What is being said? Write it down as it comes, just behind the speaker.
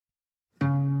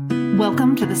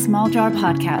Welcome to the Small Jar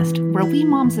Podcast, where we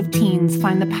moms of teens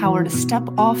find the power to step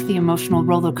off the emotional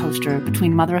roller coaster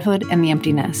between motherhood and the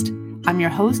empty nest. I'm your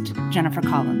host, Jennifer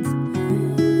Collins.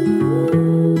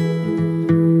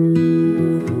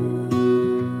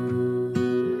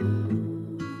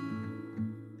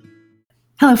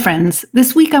 Hello, friends.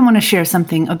 This week I want to share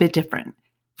something a bit different.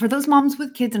 For those moms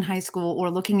with kids in high school or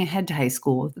looking ahead to high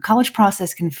school, the college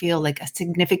process can feel like a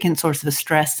significant source of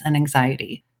stress and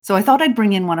anxiety. So I thought I'd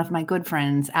bring in one of my good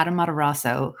friends, Adam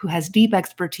Materasso, who has deep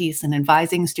expertise in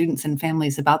advising students and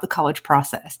families about the college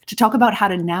process, to talk about how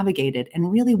to navigate it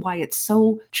and really why it's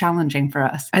so challenging for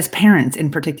us, as parents in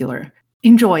particular.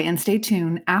 Enjoy and stay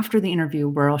tuned after the interview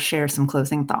where I'll share some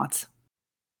closing thoughts.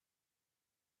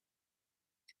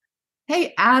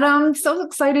 Hey, Adam, so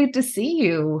excited to see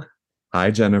you. Hi,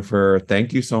 Jennifer.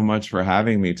 Thank you so much for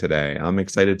having me today. I'm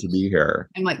excited to be here.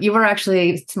 And you were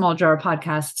actually Small Jar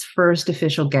Podcast's first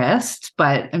official guest,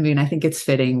 but I think it's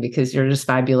fitting because you're just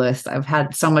fabulous. I've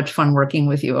had so much fun working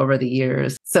with you over the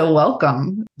years. So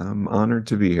welcome. I'm honored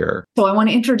to be here. So I want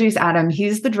to introduce Adam.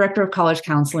 He's the director of college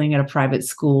counseling at a private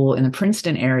school in the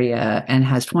Princeton area and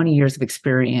has 20 years of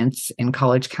experience in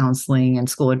college counseling and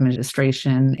school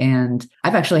administration. And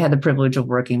I've actually had the privilege of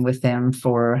working with him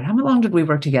for, how long did we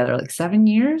work together? Like 7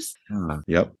 years?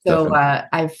 Yep. So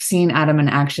I've seen Adam in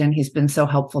action. He's been so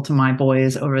helpful to my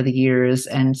boys over the years.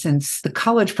 And since the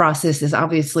college process is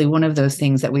obviously one of those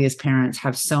things that we as parents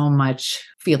have so much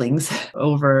feelings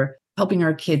over, helping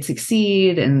our kids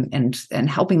succeed and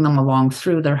helping them along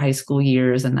through their high school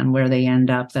years and then where they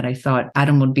end up, that I thought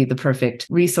Adam would be the perfect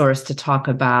resource to talk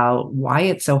about why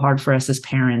it's so hard for us as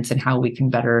parents and how we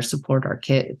can better support our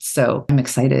kids. So I'm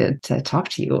excited to talk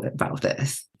to you about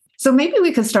this. So maybe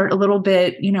we could start a little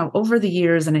bit, over the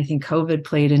years, and I think COVID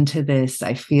played into this.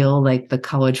 I feel like the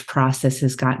college process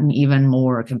has gotten even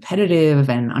more competitive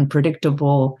and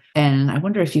unpredictable. And I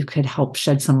wonder if you could help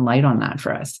shed some light on that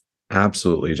for us.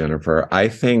 Absolutely, Jennifer. I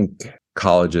think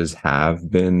colleges have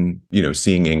been,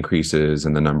 seeing increases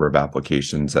in the number of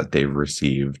applications that they've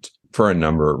received for a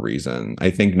number of reasons. I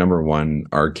think number one,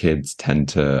 our kids tend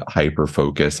to hyper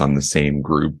focus on the same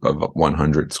group of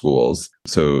 100 schools.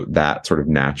 So that sort of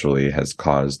naturally has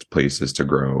caused places to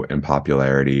grow in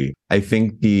popularity. I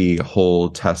think the whole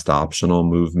test optional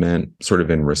movement, sort of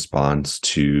in response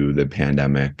to the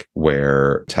pandemic,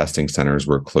 where testing centers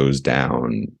were closed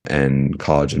down and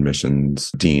college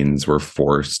admissions deans were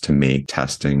forced to make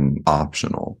testing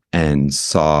optional, and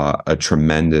saw a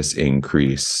tremendous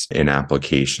increase in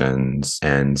applications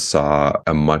and saw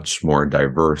a much more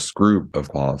diverse group of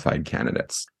qualified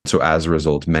candidates. So as a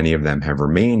result, many of them have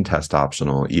remained test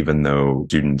optional, even though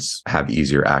students have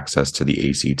easier access to the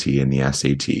ACT and the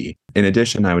SAT. In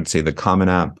addition, I would say the Common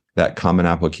App, that Common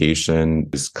Application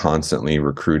is constantly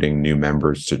recruiting new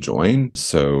members to join.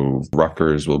 So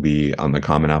Rutgers will be on the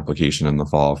Common Application in the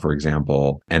fall, for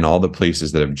example, and all the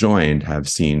places that have joined have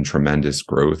seen tremendous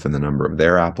growth in the number of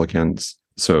their applicants.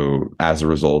 So as a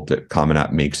result, the Common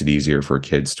App makes it easier for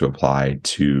kids to apply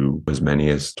to as many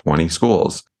as 20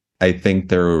 schools. I think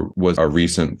there was a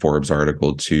recent Forbes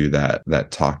article too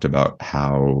that talked about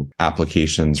how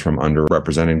applications from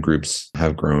underrepresented groups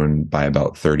have grown by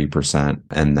about 30%,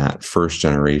 and that first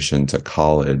generation to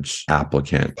college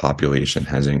applicant population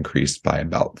has increased by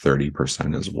about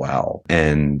 30% as well.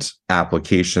 And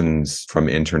applications from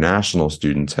international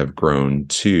students have grown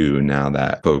too, now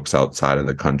that folks outside of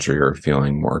the country are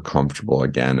feeling more comfortable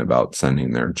again about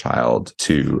sending their child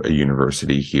to a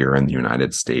university here in the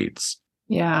United States.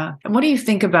 Yeah. And what do you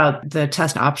think about the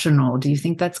test optional? Do you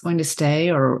think that's going to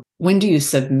stay, or when do you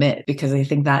submit? Because I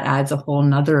think that adds a whole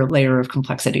nother layer of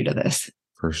complexity to this.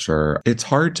 For sure. It's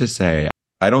hard to say.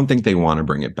 I don't think they want to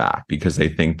bring it back because they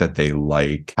think that they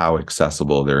like how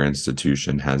accessible their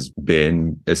institution has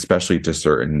been, especially to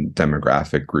certain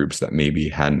demographic groups that maybe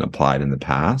hadn't applied in the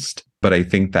past. But I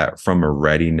think that from a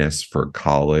readiness for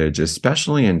college,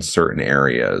 especially in certain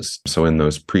areas, so in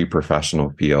those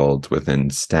pre-professional fields within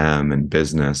STEM and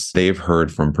business, they've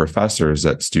heard from professors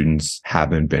that students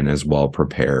haven't been as well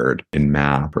prepared in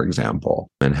math, for example,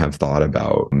 and have thought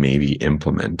about maybe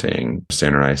implementing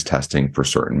standardized testing for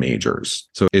certain majors.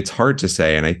 So it's hard to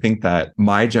say. And I think that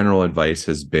my general advice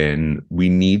has been, we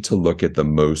need to look at the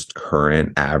most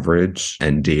current average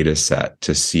and data set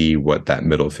to see what that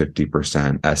middle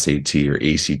 50% SAT or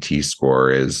ACT score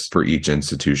is for each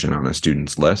institution on a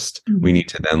student's list. Mm-hmm. We need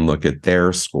to then look at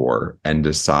their score and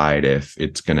decide if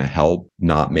it's going to help,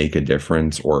 not make a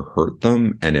difference, or hurt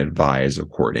them, and advise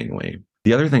accordingly.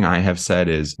 The other thing I have said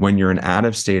is when you're an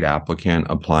out-of-state applicant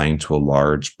applying to a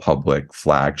large public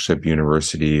flagship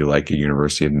university like a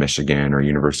University of Michigan or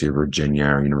University of Virginia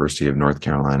or University of North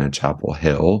Carolina, Chapel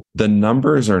Hill, the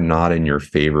numbers are not in your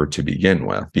favor to begin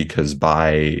with because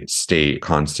by state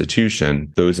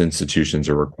constitution, those institutions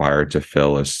are required to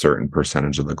fill a certain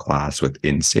percentage of the class with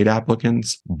in-state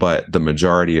applicants, but the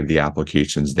majority of the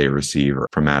applications they receive are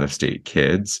from out-of-state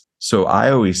kids. So I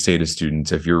always say to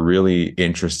students, if you're really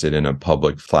interested in a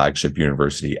public flagship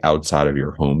university outside of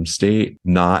your home state,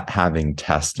 not having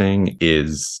testing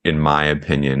is, in my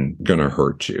opinion, going to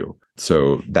hurt you.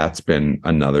 So that's been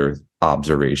another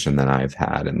observation that I've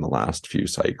had in the last few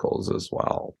cycles as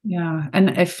well. Yeah.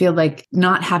 And I feel like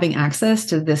not having access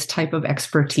to this type of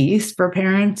expertise for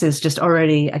parents is just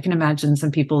already, I can imagine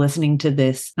some people listening to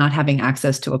this not having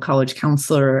access to a college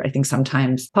counselor. I think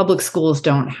sometimes public schools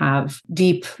don't have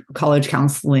deep college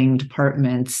counseling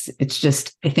departments. It's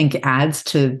just, I think, adds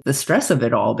to the stress of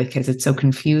it all because it's so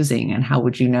confusing. And how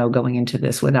would you know going into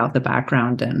this without the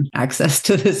background and access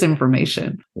to this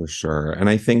information? For sure.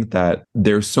 And I think that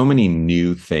there's so many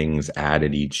new things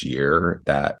added each year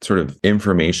that sort of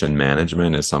information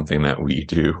management is something that we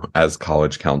do as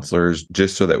college counselors,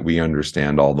 just so that we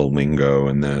understand all the lingo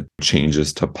and the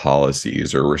changes to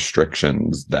policies or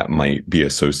restrictions that might be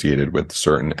associated with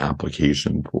certain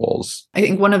application pools. I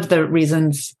think one of the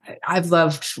reasons I've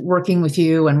loved working with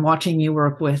you and watching you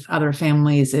work with other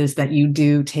families is that you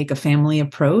do take a family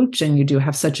approach and you do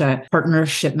have such a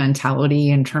partnership mentality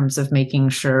in terms of making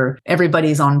sure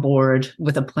everybody's on board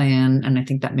with a plan. And I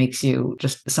think that makes you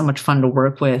just so much fun to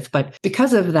work with. But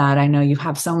because of that, I know you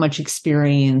have so much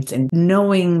experience in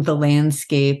knowing the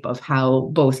landscape of how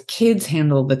both kids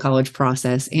handle the college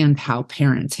process and how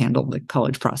parents handle the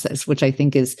college process, which I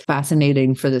think is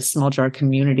fascinating for this small jar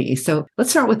community. So let's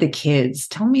start with the kids.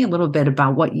 Tell me a little bit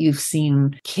about what you've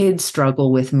seen kids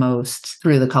struggle with most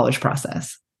through the college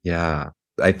process. Yeah.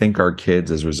 I think our kids,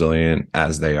 as resilient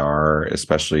as they are,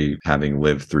 especially having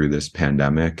lived through this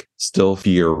pandemic, still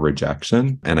fear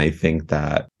rejection. And I think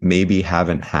that maybe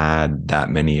haven't had that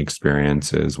many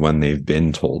experiences when they've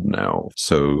been told no.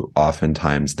 So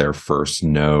oftentimes their first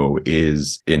no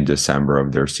is in December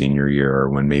of their senior year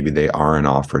when maybe they aren't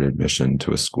offered admission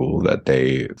to a school that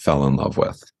they fell in love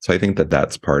with. So I think that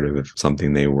that's part of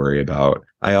something they worry about.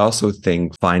 I also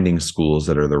think finding schools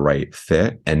that are the right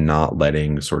fit and not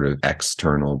letting sort of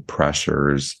external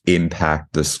pressures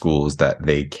impact the schools that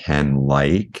they can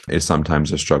like is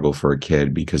sometimes a struggle for a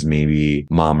kid because maybe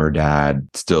mom or dad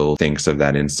still thinks of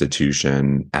that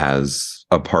institution as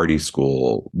a party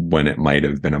school when it might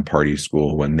have been a party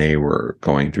school when they were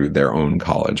going through their own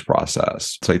college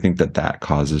process. So I think that that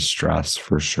causes stress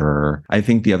for sure. I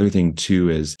think the other thing too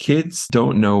is kids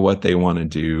don't know what they want to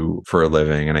do for a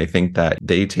living. And I think that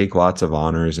they take lots of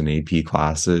honors and AP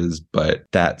classes, but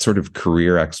that sort of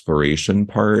career exploration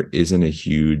part isn't a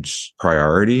huge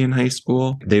priority in high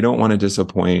school. They don't want to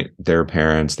disappoint their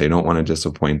parents. They don't want to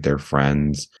disappoint their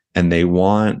friends. And they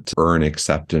want to earn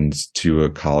acceptance to a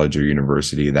college or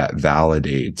university that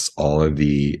validates all of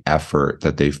the effort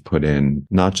that they've put in,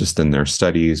 not just in their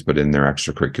studies, but in their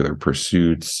extracurricular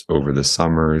pursuits over the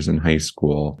summers in high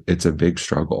school. It's a big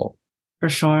struggle. For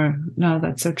sure. No,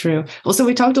 that's so true. Well, so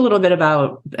we talked a little bit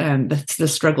about the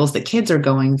struggles that kids are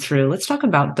going through. Let's talk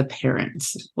about the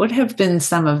parents. What have been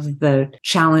some of the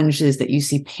challenges that you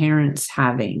see parents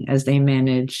having as they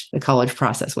manage the college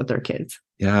process with their kids?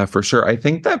 Yeah, for sure. I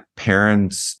think that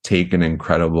parents take an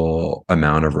incredible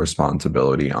amount of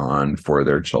responsibility on for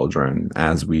their children,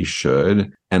 as we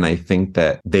should. And I think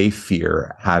that they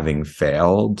fear having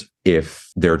failed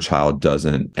if their child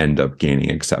doesn't end up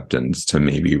gaining acceptance to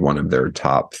maybe one of their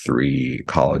top 3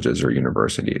 colleges or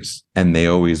universities. And they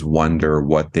always wonder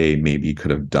what they maybe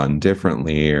could have done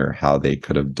differently or how they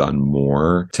could have done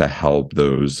more to help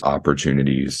those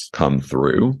opportunities come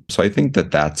through. So I think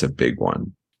that that's a big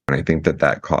one. And I think that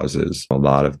that causes a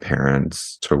lot of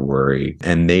parents to worry.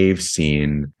 And they've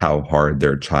seen how hard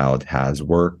their child has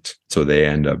worked. So they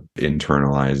end up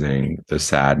internalizing the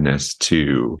sadness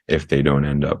too if they don't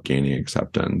end up gaining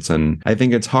acceptance. And I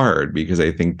think it's hard because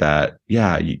I think that,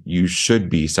 yeah, you should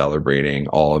be celebrating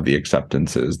all of the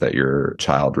acceptances that your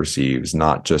child receives,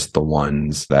 not just the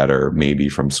ones that are maybe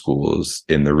from schools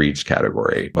in the reach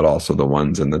category, but also the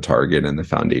ones in the target and the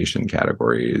foundation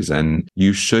categories. And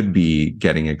you should be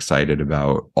getting excited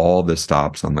about all the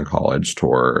stops on the college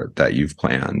tour that you've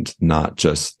planned, not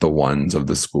just the ones of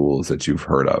the schools that you've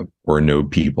heard of or know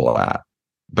people at.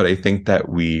 But I think that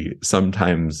we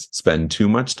sometimes spend too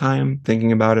much time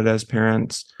thinking about it as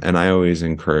parents. And I always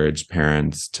encourage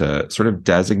parents to sort of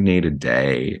designate a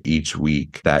day each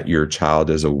week that your child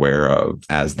is aware of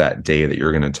as that day that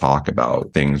you're going to talk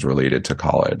about things related to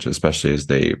college, especially as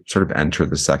they sort of enter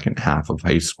the second half of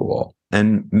high school.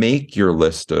 And make your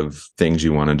list of things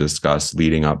you want to discuss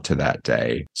leading up to that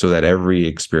day so that every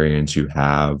experience you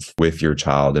have with your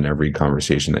child and every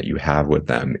conversation that you have with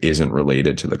them isn't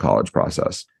related to the college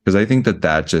process. Because I think that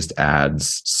that just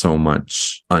adds so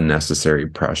much unnecessary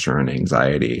pressure and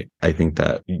anxiety. I think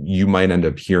that you might end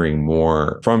up hearing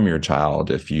more from your child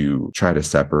if you try to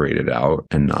separate it out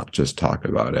and not just talk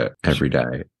about it every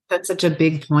day. That's such a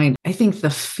big point. I think the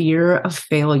fear of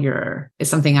failure is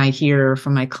something I hear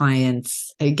from my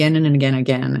clients again and again and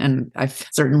again. And I've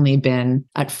certainly been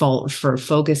at fault for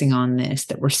focusing on this,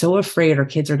 that we're so afraid our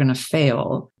kids are going to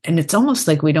fail. And it's almost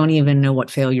like we don't even know what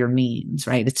failure means,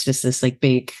 right? It's just this like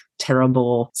big,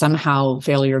 terrible, somehow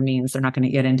failure means they're not going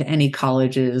to get into any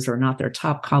colleges or not their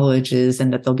top colleges,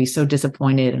 and that they'll be so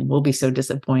disappointed and we'll be so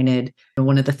disappointed. And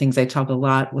one of the things I talk a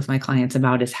lot with my clients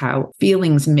about is how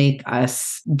feelings make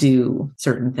us do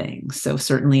certain things. So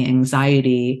certainly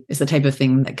anxiety is the type of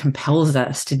thing that compels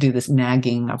us to do this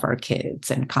nagging of our kids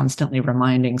and constantly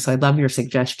reminding. So I love your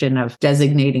suggestion of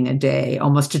designating a day,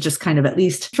 almost to just kind of at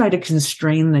least try to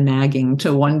constrain the nagging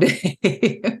to one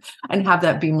day and have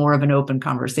that be more of an open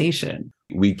conversation.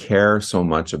 We care so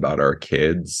much about our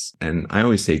kids. And I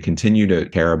always say, continue to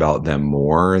care about them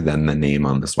more than the name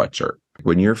on the sweatshirt.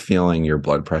 When you're feeling your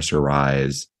blood pressure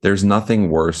rise, there's nothing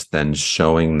worse than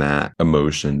showing that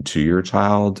emotion to your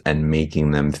child and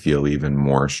making them feel even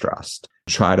more stressed.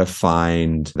 Try to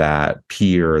find that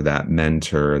peer, that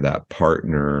mentor, that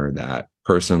partner, that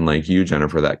person like you,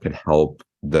 Jennifer, that could help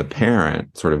the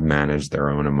parent sort of manage their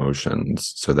own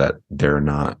emotions so that they're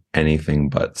not anything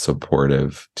but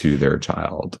supportive to their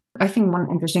child. I think one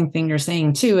interesting thing you're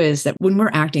saying too is that when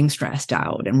we're acting stressed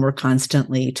out and we're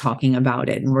constantly talking about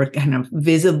it and we're kind of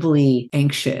visibly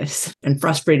anxious and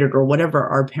frustrated or whatever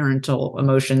our parental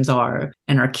emotions are,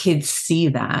 and our kids see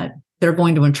that, they're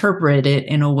going to interpret it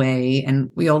in a way,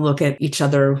 and we all look at each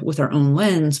other with our own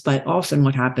lens, but often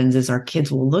what happens is our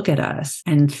kids will look at us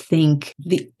and think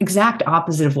the exact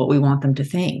opposite of what we want them to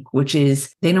think, which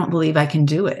is they don't believe I can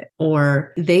do it,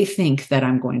 or they think that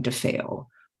I'm going to fail.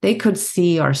 They could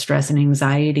see our stress and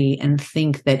anxiety and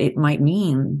think that it might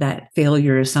mean that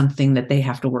failure is something that they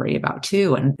have to worry about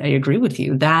too. And I agree with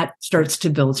you. That starts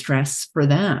to build stress for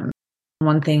them.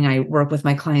 One thing I work with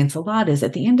my clients a lot is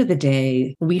at the end of the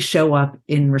day, we show up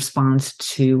in response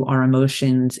to our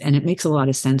emotions, and it makes a lot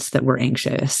of sense that we're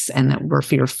anxious and that we're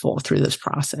fearful through this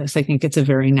process. I think it's a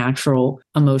very natural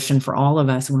emotion for all of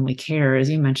us when we care, as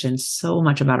you mentioned, so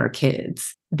much about our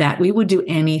kids, that we would do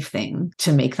anything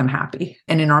to make them happy.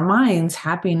 And in our minds,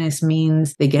 happiness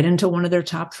means they get into one of their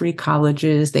top 3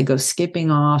 colleges, they go skipping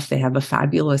off, they have a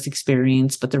fabulous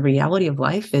experience. But the reality of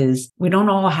life is we don't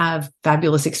all have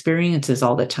fabulous experiences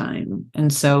all the time.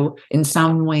 And so in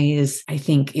some ways, I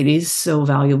think it is so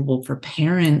valuable for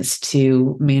parents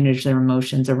to manage their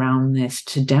emotions around this,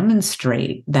 to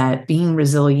demonstrate that being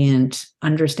resilient,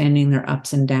 understanding their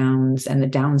ups and downs, and the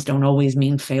downs don't always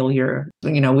mean failure.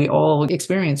 You know, we all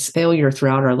experience failure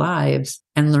throughout our lives,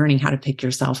 and learning how to pick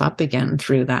yourself up again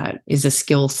through that is a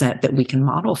skill set that we can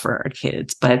model for our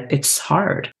kids, but it's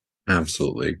hard.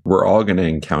 Absolutely. We're all going to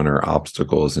encounter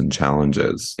obstacles and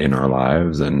challenges in our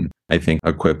lives. And I think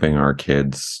equipping our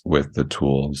kids with the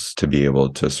tools to be able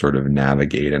to sort of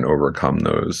navigate and overcome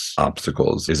those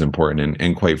obstacles is important.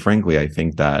 And quite frankly, I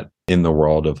think that in the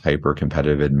world of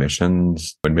hyper-competitive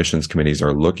admissions committees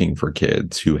are looking for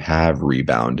kids who have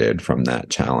rebounded from that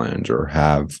challenge or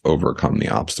have overcome the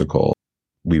obstacle.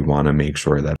 We want to make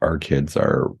sure that our kids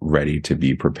are ready to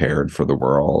be prepared for the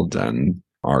world and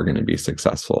are going to be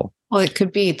successful. Well, it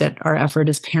could be that our effort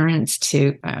as parents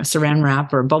to saran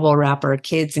wrap or bubble wrap our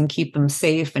kids and keep them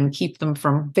safe and keep them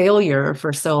from failure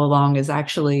for so long is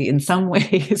actually in some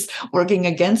ways working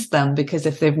against them, because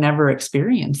if they've never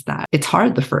experienced that, it's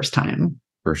hard the first time.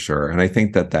 For sure. And I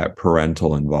think that that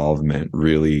parental involvement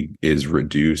really is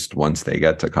reduced once they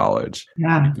get to college.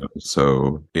 Yeah.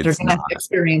 So they're going to have to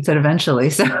experience it eventually.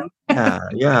 So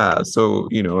Yeah. So,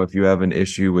 if you have an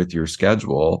issue with your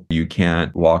schedule, you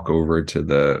can't walk over to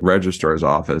the registrar's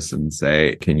office and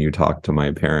say, can you talk to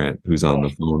my parent who's on the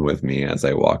phone with me as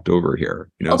I walked over here?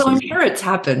 Although I'm sure it's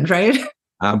happened, right?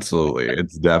 Absolutely.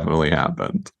 It's definitely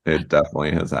happened. It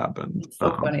definitely has happened.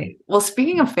 So funny. Well,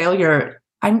 speaking of failure,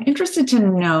 I'm interested to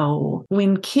know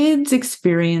when kids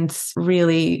experience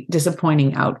really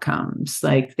disappointing outcomes,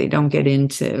 like they don't get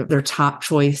into their top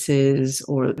choices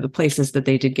or the places that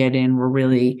they did get in were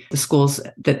really the schools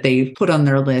that they put on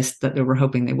their list that they were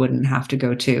hoping they wouldn't have to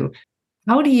go to.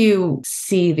 How do you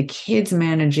see the kids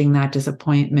managing that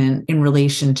disappointment in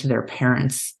relation to their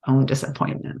parents' own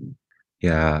disappointment?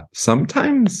 Yeah,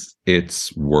 sometimes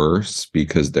it's worse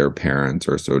because their parents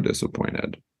are so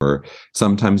disappointed. Or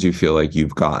sometimes you feel like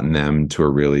you've gotten them to a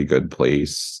really good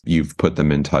place. You've put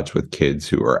them in touch with kids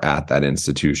who are at that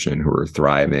institution, who are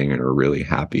thriving and are really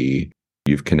happy.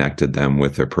 You've connected them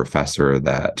with a professor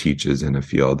that teaches in a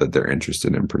field that they're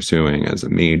interested in pursuing as a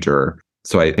major.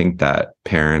 So I think that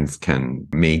parents can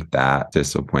make that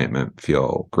disappointment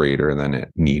feel greater than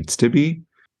it needs to be.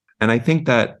 And I think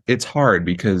that it's hard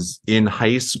because in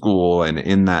high school and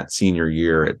in that senior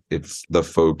year, it's the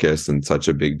focus and such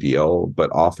a big deal.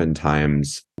 But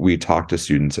oftentimes we talk to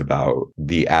students about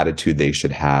the attitude they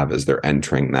should have as they're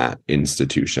entering that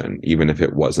institution, even if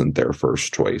it wasn't their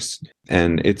first choice.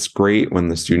 And it's great when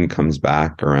the student comes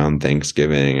back around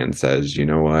Thanksgiving and says, you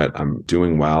know what, I'm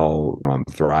doing well, I'm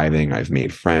thriving, I've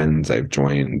made friends, I've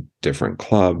joined different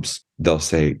clubs. They'll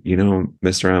say, you know,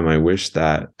 Mr. M, I wish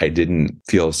that I didn't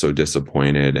feel so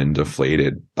disappointed and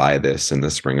deflated by this in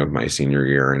the spring of my senior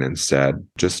year, and instead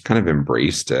just kind of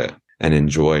embraced it and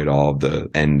enjoyed all the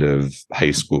end of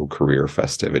high school career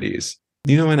festivities.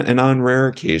 You know, and on rare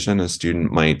occasion, a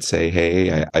student might say,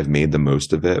 hey, I've made the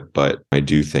most of it, but I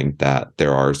do think that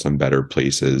there are some better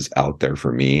places out there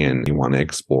for me, and you want to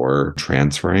explore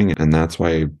transferring. And that's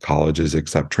why colleges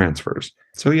accept transfers.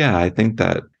 So yeah, I think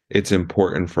that it's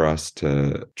important for us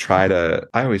to try to,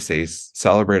 I always say,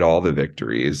 celebrate all the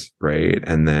victories, right?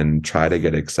 And then try to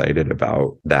get excited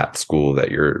about that school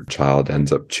that your child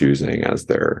ends up choosing as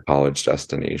their college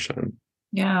destination.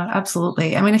 Yeah,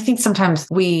 absolutely. I mean, I think sometimes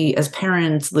we as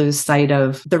parents lose sight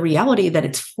of the reality that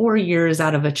it's 4 years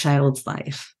out of a child's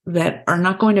life that are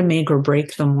not going to make or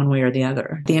break them one way or the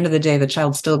other. At the end of the day, the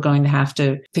child's still going to have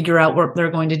to figure out what they're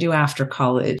going to do after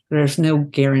college. There's no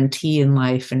guarantee in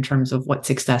life in terms of what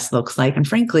success looks like. And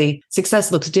frankly,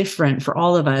 success looks different for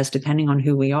all of us depending on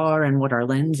who we are and what our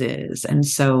lens is. And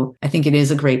so I think it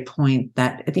is a great point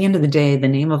that at the end of the day, the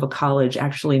name of a college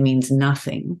actually means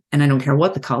nothing. And I don't care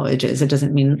what the college is. It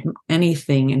doesn't mean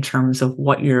anything in terms of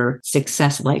what your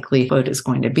success likelihood is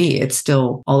going to be. It's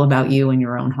still all about you and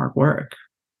your own hard work.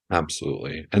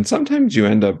 Absolutely. And sometimes you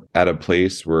end up at a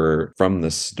place where from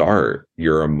the start,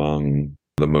 you're among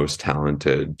the most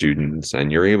talented students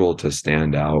and you're able to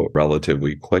stand out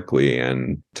relatively quickly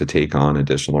and to take on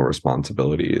additional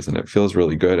responsibilities. And it feels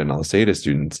really good. And I'll say to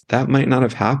students, that might not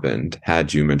have happened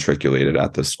had you matriculated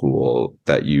at the school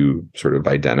that you sort of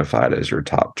identified as your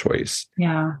top choice.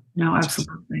 Yeah, no,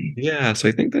 absolutely. Yeah. So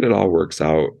I think that it all works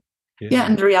out. Yeah.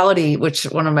 And the reality, which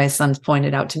one of my sons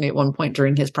pointed out to me at one point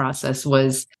during his process,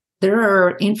 was there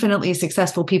are infinitely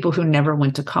successful people who never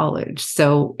went to college.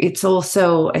 So it's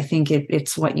also, I think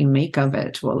it's what you make of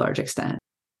it to a large extent.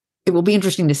 It will be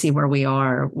interesting to see where we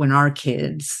are when our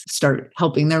kids start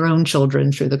helping their own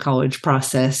children through the college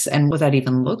process and what that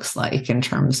even looks like in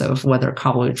terms of whether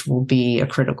college will be a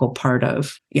critical part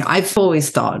of, I've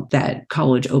always thought that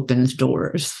college opens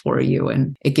doors for you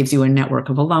and it gives you a network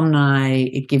of alumni.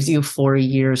 It gives you 4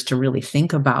 years to really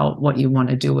think about what you want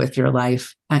to do with your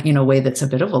life in a way that's a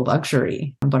bit of a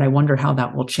luxury. But I wonder how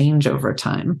that will change over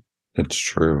time. It's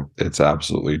true. It's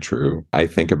absolutely true. I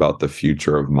think about the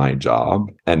future of my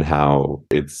job and how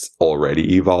it's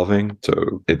already evolving.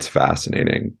 So it's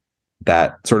fascinating.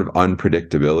 That sort of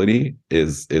unpredictability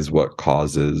is what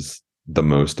causes the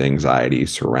most anxiety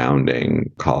surrounding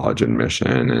college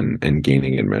admission and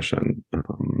gaining admission.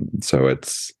 So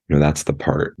it's, that's the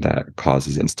part that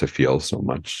causes us to feel so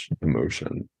much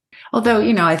emotion. Although,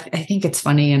 I think it's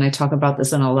funny, and I talk about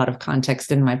this in a lot of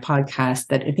context in my podcast,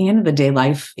 that at the end of the day,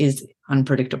 life is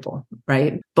unpredictable,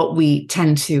 right? But we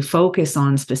tend to focus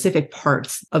on specific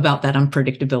parts about that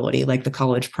unpredictability, like the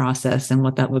college process and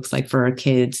what that looks like for our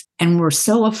kids. And we're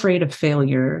so afraid of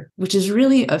failure, which is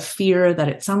really a fear that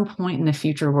at some point in the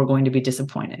future, we're going to be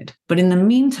disappointed. But in the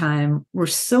meantime, we're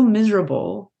so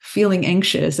miserable, feeling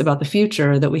anxious about the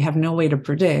future that we have no way to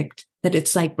predict, that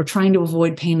it's like we're trying to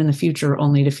avoid pain in the future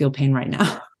only to feel pain right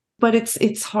now. But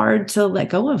it's hard to let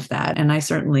go of that. And I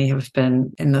certainly have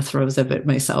been in the throes of it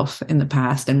myself in the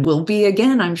past and will be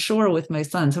again, I'm sure, with my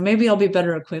son. So maybe I'll be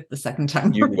better equipped the second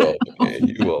time. You will be.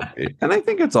 You will be. And I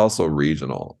think it's also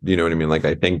regional. You know what I mean? Like,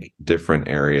 I think different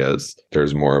areas,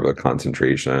 there's more of a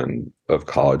concentration of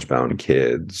college-bound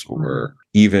kids, or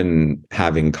even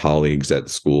having colleagues at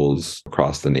schools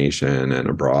across the nation and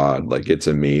abroad, like it's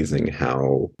amazing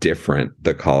how different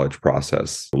the college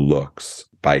process looks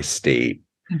by state.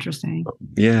 Interesting.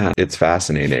 Yeah, it's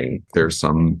fascinating. There's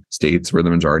some states where the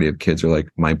majority of kids are like,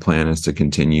 my plan is to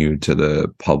continue to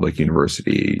the public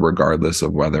university, regardless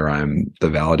of whether I'm the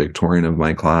valedictorian of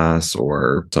my class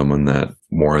or someone that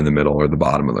more in the middle or the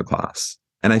bottom of the class.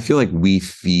 And I feel like we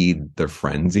feed the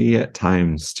frenzy at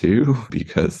times too,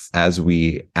 because as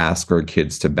we ask our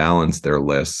kids to balance their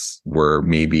lists, we're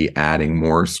maybe adding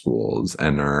more schools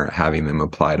and are having them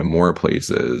apply to more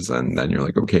places. And then you're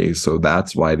like, okay, so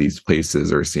that's why these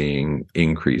places are seeing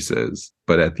increases.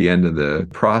 But at the end of the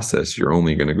process, you're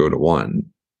only going to go to one.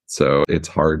 So it's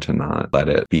hard to not let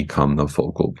it become the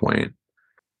focal point.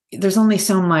 There's only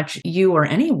so much you or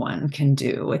anyone can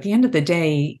do. At the end of the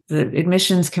day, the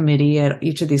admissions committee at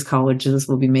each of these colleges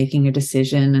will be making a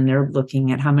decision, and they're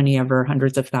looking at how many ever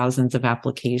hundreds of thousands of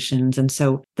applications. And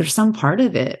so there's some part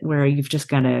of it where you've just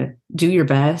got to do your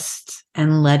best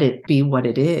and let it be what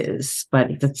it is.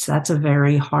 But that's a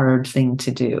very hard thing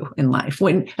to do in life,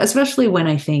 especially when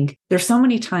I think there's so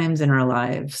many times in our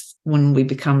lives when we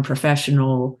become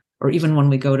professional, or even when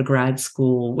we go to grad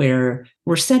school, where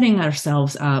we're setting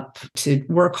ourselves up to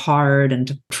work hard and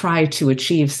to try to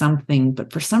achieve something.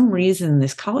 But for some reason,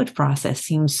 this college process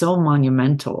seems so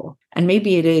monumental. And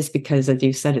maybe it is because, as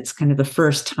you said, it's kind of the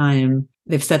first time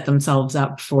they've set themselves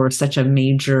up for such a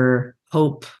major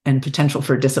hope and potential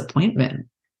for disappointment.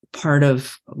 Part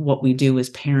of what we do as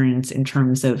parents in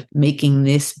terms of making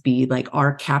this be like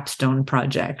our capstone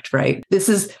project, right? This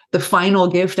is the final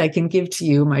gift I can give to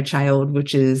you, my child,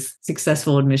 which is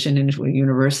successful admission into a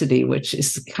university, which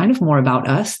is kind of more about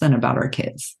us than about our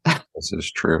kids. This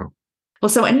is true. Well,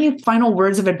 so any final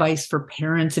words of advice for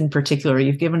parents in particular?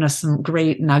 You've given us some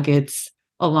great nuggets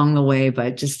along the way,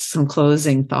 but just some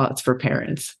closing thoughts for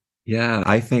parents. Yeah,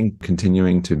 I think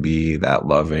continuing to be that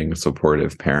loving,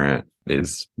 supportive parent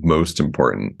is most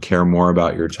important. Care more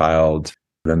about your child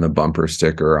than the bumper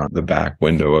sticker on the back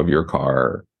window of your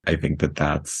car. I think that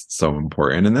that's so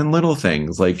important. And then little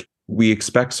things like we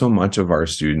expect so much of our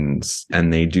students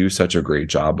and they do such a great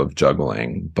job of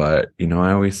juggling. But,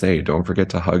 I always say, don't forget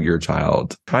to hug your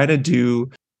child. Try to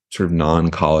do sort of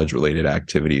non-college related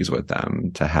activities with them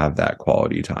to have that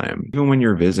quality time. Even when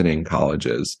you're visiting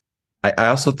colleges, I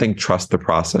also think trust the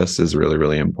process is really,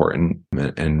 really important,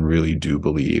 and really do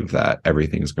believe that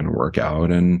everything's going to work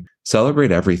out, and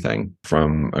celebrate everything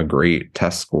from a great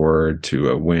test score to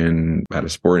a win at a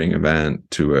sporting event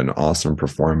to an awesome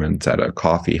performance at a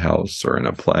coffee house or in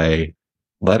a play.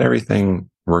 Let everything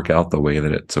work out the way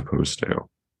that it's supposed to.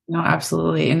 No,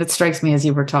 absolutely. And it strikes me as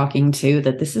you were talking too,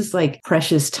 that this is like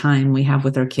precious time we have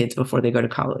with our kids before they go to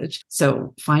college.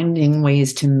 So finding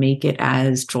ways to make it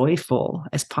as joyful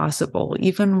as possible,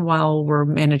 even while we're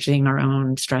managing our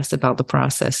own stress about the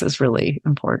process, is really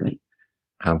important.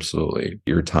 Absolutely.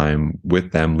 Your time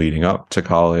with them leading up to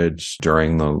college,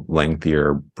 during the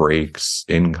lengthier breaks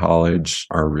in college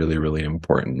are really, really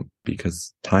important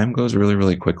because time goes really,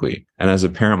 really quickly. And as a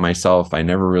parent myself, I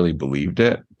never really believed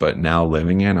it, but now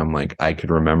living it, I'm like, I could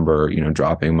remember,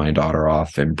 dropping my daughter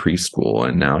off in preschool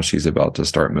and now she's about to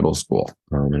start middle school.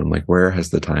 And I'm like, where has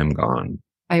the time gone?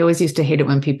 I always used to hate it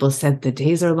when people said the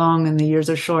days are long and the years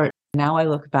are short. Now I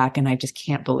look back and I just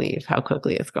can't believe how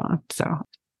quickly it's gone.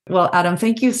 Well, Adam,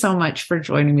 thank you so much for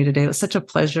joining me today. It was such a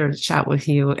pleasure to chat with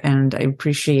you, and I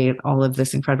appreciate all of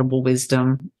this incredible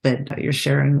wisdom that you're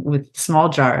sharing with Small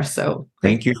Jar. So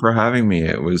thank you for having me.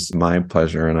 It was my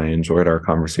pleasure, and I enjoyed our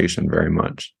conversation very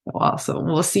much. Awesome.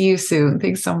 We'll see you soon.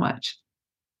 Thanks so much.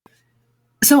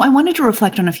 So I wanted to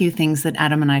reflect on a few things that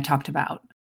Adam and I talked about.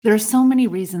 There are so many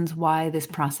reasons why this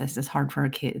process is hard for our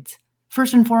kids.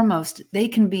 First and foremost, they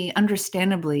can be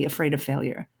understandably afraid of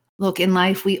failure. Look, in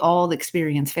life, we all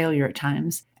experience failure at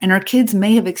times, and our kids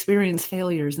may have experienced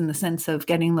failures in the sense of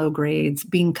getting low grades,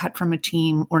 being cut from a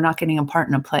team, or not getting a part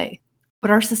in a play.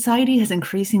 But our society has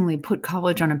increasingly put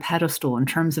college on a pedestal in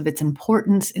terms of its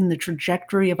importance in the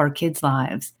trajectory of our kids'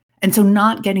 lives. And so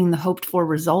not getting the hoped-for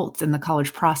results in the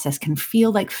college process can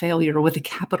feel like failure with a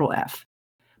capital F.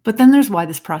 But then there's why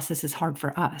this process is hard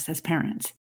for us as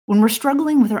parents. When we're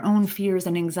struggling with our own fears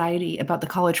and anxiety about the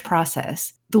college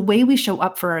process, the way we show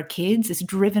up for our kids is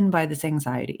driven by this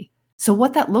anxiety. So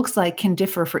what that looks like can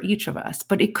differ for each of us,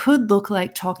 but it could look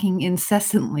like talking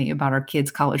incessantly about our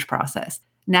kids' college process,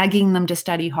 nagging them to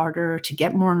study harder, to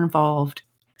get more involved.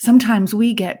 Sometimes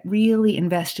we get really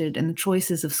invested in the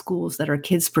choices of schools that our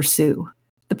kids pursue.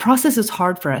 The process is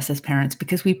hard for us as parents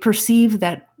because we perceive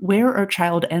that where our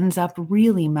child ends up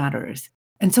really matters.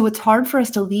 And so it's hard for us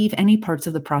to leave any parts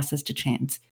of the process to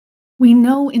chance. We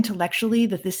know intellectually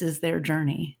that this is their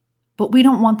journey, but we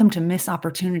don't want them to miss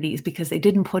opportunities because they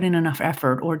didn't put in enough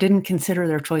effort or didn't consider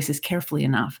their choices carefully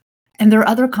enough. And there are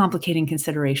other complicating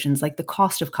considerations like the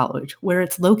cost of college, where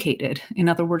it's located, in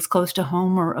other words, close to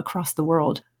home or across the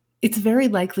world. It's very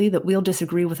likely that we'll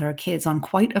disagree with our kids on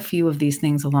quite a few of these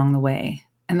things along the way.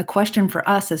 And the question for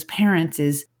us as parents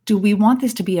is, do we want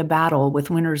this to be a battle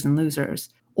with winners and losers?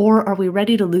 Or are we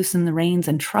ready to loosen the reins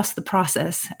and trust the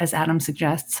process, as Adam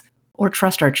suggests, or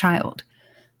trust our child?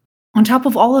 On top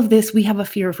of all of this, we have a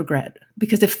fear of regret,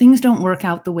 because if things don't work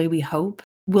out the way we hope,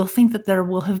 we'll think that there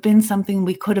will have been something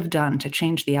we could have done to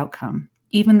change the outcome,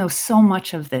 even though so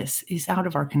much of this is out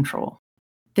of our control.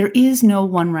 There is no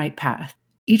one right path.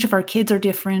 Each of our kids are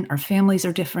different, our families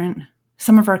are different.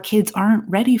 Some of our kids aren't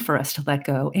ready for us to let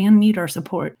go and need our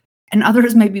support, and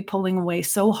others may be pulling away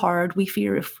so hard we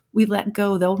fear if we let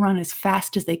go, they'll run as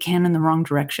fast as they can in the wrong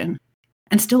direction.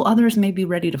 And still others may be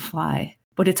ready to fly,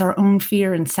 but it's our own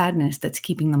fear and sadness that's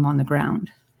keeping them on the ground.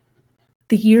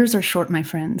 The years are short, my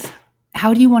friends.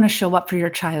 How do you want to show up for your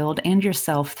child and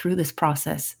yourself through this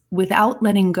process without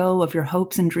letting go of your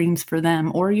hopes and dreams for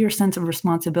them or your sense of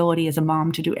responsibility as a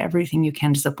mom to do everything you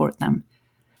can to support them?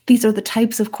 These are the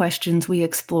types of questions we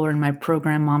explore in my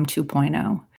program, Mom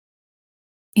 2.0.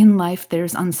 In life,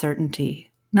 there's uncertainty,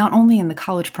 not only in the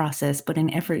college process, but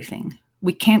in everything.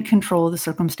 We can't control the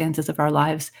circumstances of our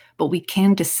lives, but we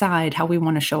can decide how we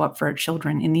want to show up for our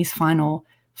children in these final,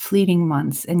 fleeting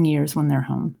months and years when they're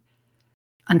home.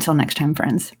 Until next time,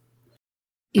 friends.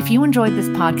 If you enjoyed this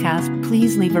podcast,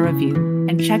 please leave a review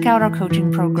and check out our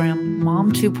coaching program,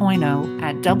 Mom 2.0,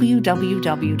 at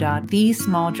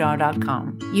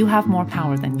www.thesmalljar.com. You have more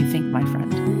power than you think, my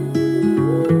friend.